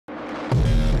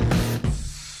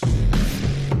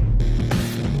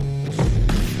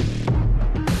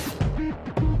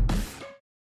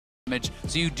damage,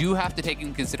 so you do have to take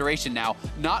into consideration now,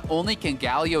 not only can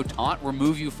Galio taunt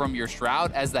remove you from your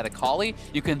Shroud as that Akali,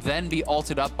 you can then be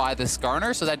ulted up by the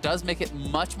Skarner, so that does make it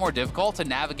much more difficult to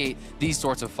navigate these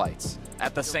sorts of fights.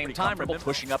 At the same time, Rebel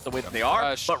pushing up the way that they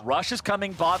are, but Rush is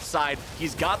coming bot side.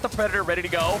 He's got the Predator ready to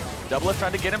go. Doublelift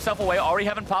trying to get himself away, already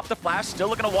having popped the flash, still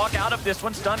looking to walk out of this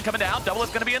one. Stun coming down, Doublelift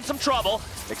going to be in some trouble.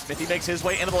 Smithy makes his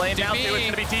way into the lane down through.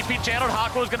 It's going to be TP channeled.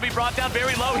 Hawkwo is going to be brought down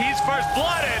very low. He's first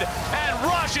blooded, and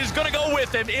Rush is going to go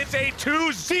with him. It's a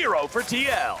 2-0 for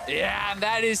TL. Yeah, and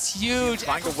that is huge. He's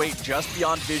trying to wait just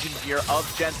beyond vision here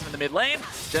of Jensen in the mid lane.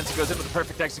 Jensen goes in with a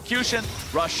perfect execution.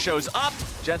 Rush shows up.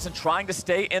 Jensen trying to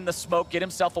stay in the smoke, get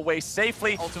himself away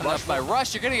safely. Ultimate up by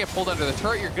Rush, you're going to get pulled under the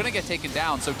turret, you're going to get taken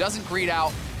down, so doesn't greed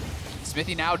out.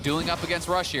 Smithy now dueling up against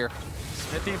Rush here.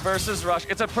 Smithy versus Rush.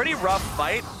 It's a pretty rough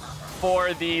fight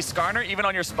for the Skarner, even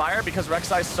on your Spire, because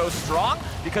Rek'Sai is so strong,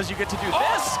 because you get to do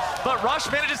this, but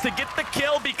Rush manages to get the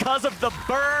kill because of the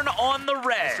burn on the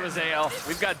red.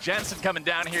 We've got Jensen coming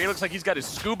down here. He looks like he's got his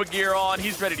scuba gear on.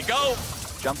 He's ready to go.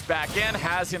 Jumps back in,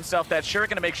 has himself that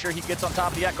shuriken to make sure he gets on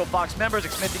top of the Echo Fox members.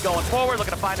 Smithy going forward,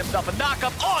 looking to find himself a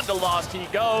knock-up. On to Lost he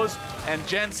goes, and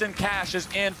Jensen cashes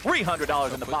in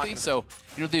 $300 in the pocket. So,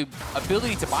 you know, the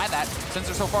ability to buy that since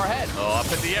they're so far ahead. Oh,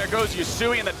 up in the air goes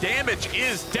Yusui, and the damage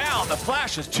is down. The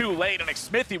flash is too late, and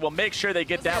Smithy will make sure they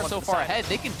get down. So far ahead,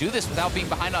 they can do this without being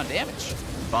behind on damage.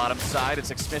 Bottom side, it's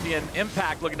Smithy and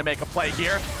Impact looking to make a play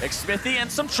here. Smithy in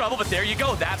some trouble, but there you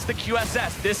go. That's the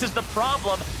QSS. This is the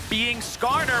problem being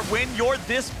Skarner when you're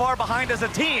this far behind as a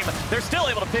team. They're still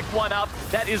able to pick one up.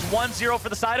 That is 1-0 for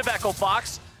the side of Echo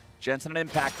Fox. Jensen and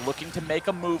Impact looking to make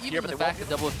a move here, but the fact that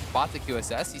Doublelift bought the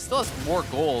QSS, he still has more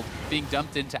gold being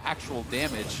dumped into actual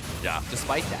damage. Yeah.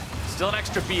 Despite that. Still an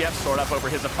extra BF sword up over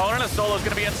his opponent. Solo's going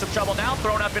to be in some trouble now.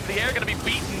 Thrown up into the air, going to be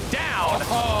beaten down.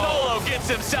 Solo gets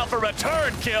himself a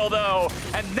return kill, though,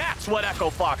 and that's what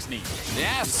Echo Fox needs.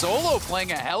 Yeah, Solo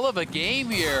playing a hell of a game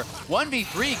here.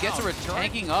 1v3 gets a return.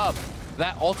 Tanking up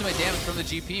that ultimate damage from the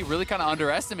GP, really kind of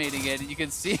underestimating it, and you can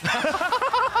see.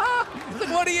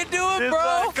 What are you doing,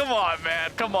 bro? Come on,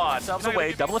 man. Come on. Selves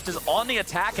away. Doublelift is on the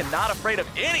attack and not afraid of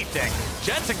anything.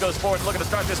 Jensen goes forward looking to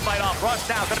start this fight off. Rush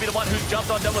now going to be the one who's jumped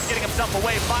on Doublelift, getting himself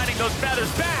away, finding those feathers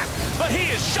back. But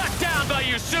he is shut down by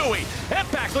Yusui.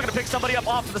 Impact looking to pick somebody up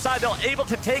off to the side. They're able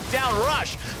to take down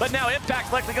Rush. But now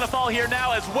Impact's likely going to fall here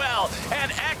now as well.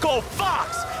 And Echo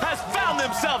Fox has found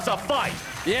themselves a fight.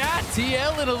 Yeah,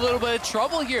 TL in a little bit of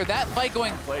trouble here. That fight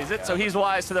going... Plays it, so he's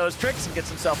wise to those tricks and gets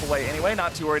himself away anyway.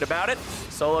 Not too worried about it.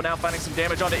 Solo now finding some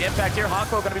damage onto Impact here.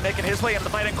 Hawkwo going to be making his way into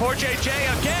the fight. And CoreJJ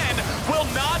again will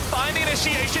not find the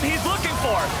initiation he's looking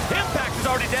for. Impact is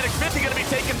already dead. Smithy going to be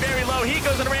taken very low. He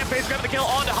goes into Rampage, grabbing the kill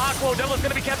onto Hawkwo. Doublelift's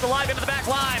going to be kept alive into the back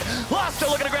line. Lost still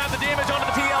looking to grab the damage onto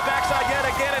the TL backside yet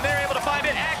again, and they're able to find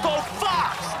it. Echo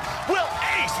Fox will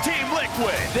ace Team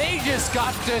Liquid. They just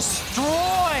got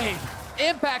destroyed.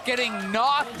 Impact getting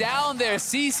knocked down there,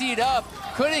 CC'd up,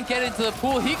 couldn't get into the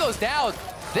pool. He goes down.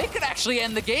 They could actually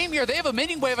end the game here. They have a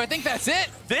minion wave. I think that's it.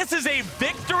 This is a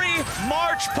victory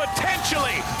march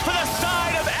potentially for the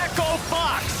side of Echo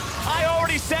Fox. I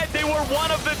already said they were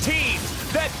one of the teams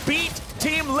that beat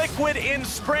Team Liquid in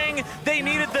spring. They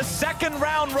needed the second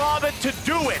round robin to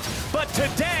do it. But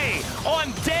today,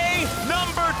 on day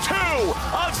number 2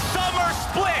 of Summer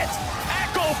Split,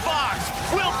 Echo Fox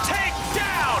will take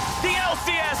down the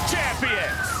LCS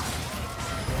champions.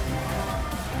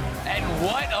 And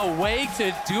what a way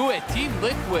to do it. Team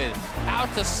Liquid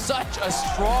out to such a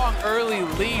strong early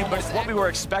lead. But it's what we were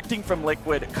expecting from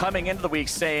Liquid coming into the week,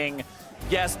 saying,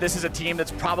 yes, this is a team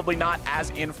that's probably not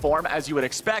as in form as you would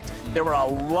expect. There were a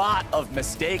lot of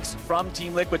mistakes from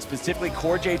Team Liquid, specifically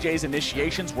CoreJJ's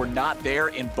initiations were not there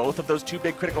in both of those 2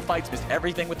 big critical fights, missed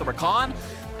everything with the Recon.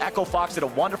 Echo Fox did a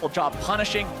wonderful job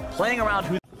punishing, playing around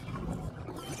who